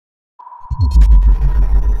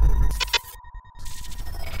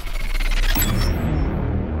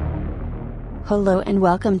Hello and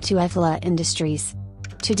welcome to Ephla Industries.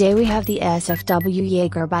 Today we have the SFW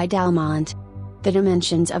Jaeger by Dalmont. The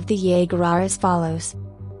dimensions of the Jaeger are as follows.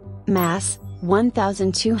 Mass,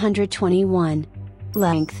 1,221.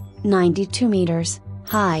 Length, 92 meters.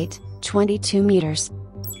 Height, 22 meters.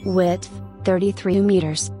 Width, 33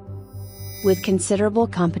 meters. With considerable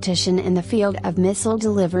competition in the field of missile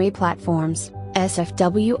delivery platforms,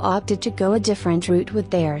 SFW opted to go a different route with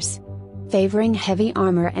theirs. Favoring heavy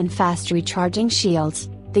armor and fast recharging shields,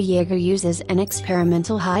 the Jaeger uses an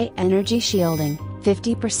experimental high-energy shielding,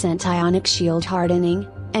 50% ionic shield hardening,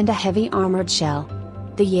 and a heavy armored shell.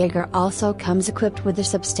 The Jaeger also comes equipped with a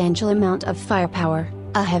substantial amount of firepower,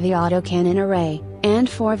 a heavy autocannon array, and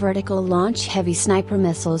 4 vertical launch heavy sniper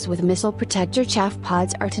missiles with missile protector chaff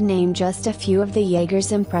pods are to name just a few of the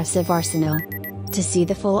Jaeger's impressive arsenal. To see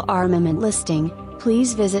the full armament listing,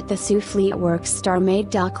 please visit the SU Fleet Works Starmade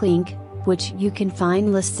doc link, which you can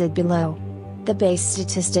find listed below. The base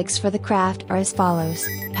statistics for the craft are as follows: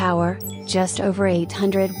 power, just over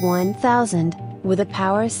 801,000, with a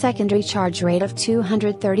power secondary charge rate of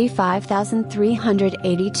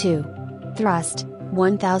 235,382. Thrust,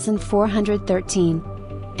 1,413.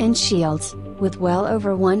 And shields, with well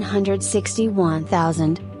over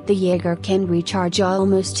 161,000, the Jaeger can recharge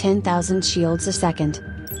almost 10,000 shields a second.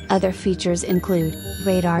 Other features include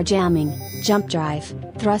radar jamming, jump drive,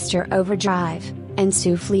 thruster overdrive, and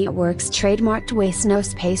SU Fleet Works trademarked waste no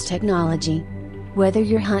space technology. Whether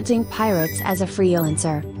you're hunting pirates as a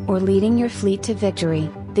freelancer, or leading your fleet to victory,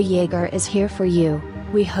 the Jaeger is here for you.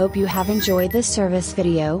 We hope you have enjoyed this service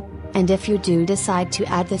video, and if you do decide to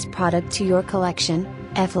add this product to your collection,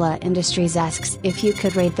 Ephla Industries asks if you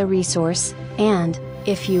could rate the resource, and,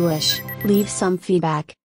 if you wish, leave some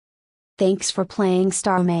feedback. Thanks for playing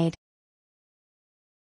Starmade.